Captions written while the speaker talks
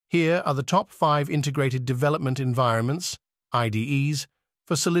Here are the top 5 integrated development environments, IDEs,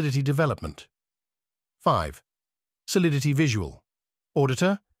 for Solidity development. 5. Solidity Visual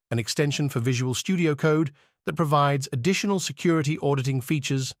Auditor, an extension for Visual Studio Code that provides additional security auditing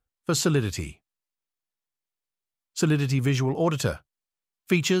features for Solidity. Solidity Visual Auditor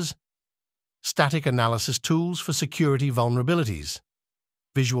features static analysis tools for security vulnerabilities,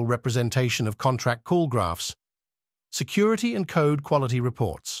 visual representation of contract call graphs, security and code quality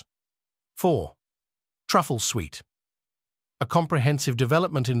reports. 4. Truffle Suite, a comprehensive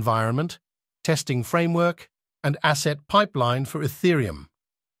development environment, testing framework, and asset pipeline for Ethereum.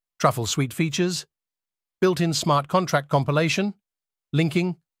 Truffle Suite features built-in smart contract compilation,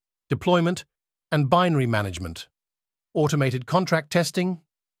 linking, deployment, and binary management, automated contract testing,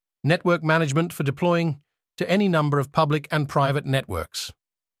 network management for deploying to any number of public and private networks.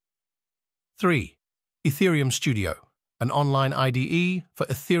 3. Ethereum Studio, an online IDE for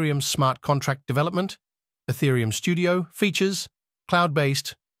Ethereum smart contract development. Ethereum Studio features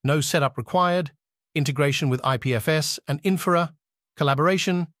cloud-based, no setup required, integration with IPFS and Infra,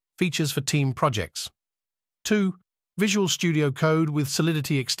 collaboration, features for team projects. 2. Visual Studio Code with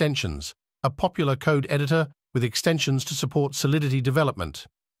Solidity extensions, a popular code editor with extensions to support Solidity development.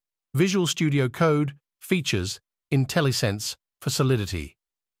 Visual Studio Code features IntelliSense for Solidity,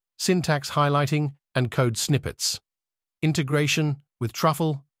 syntax highlighting and code snippets, integration with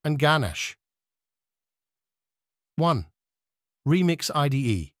Truffle and Ganache. 1. Remix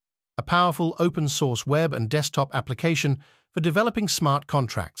IDE, a powerful open-source web and desktop application for developing smart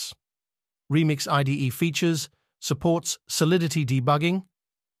contracts. Remix IDE features, supports Solidity debugging,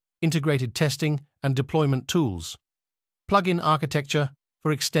 integrated testing and deployment tools, plugin architecture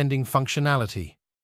for extending functionality,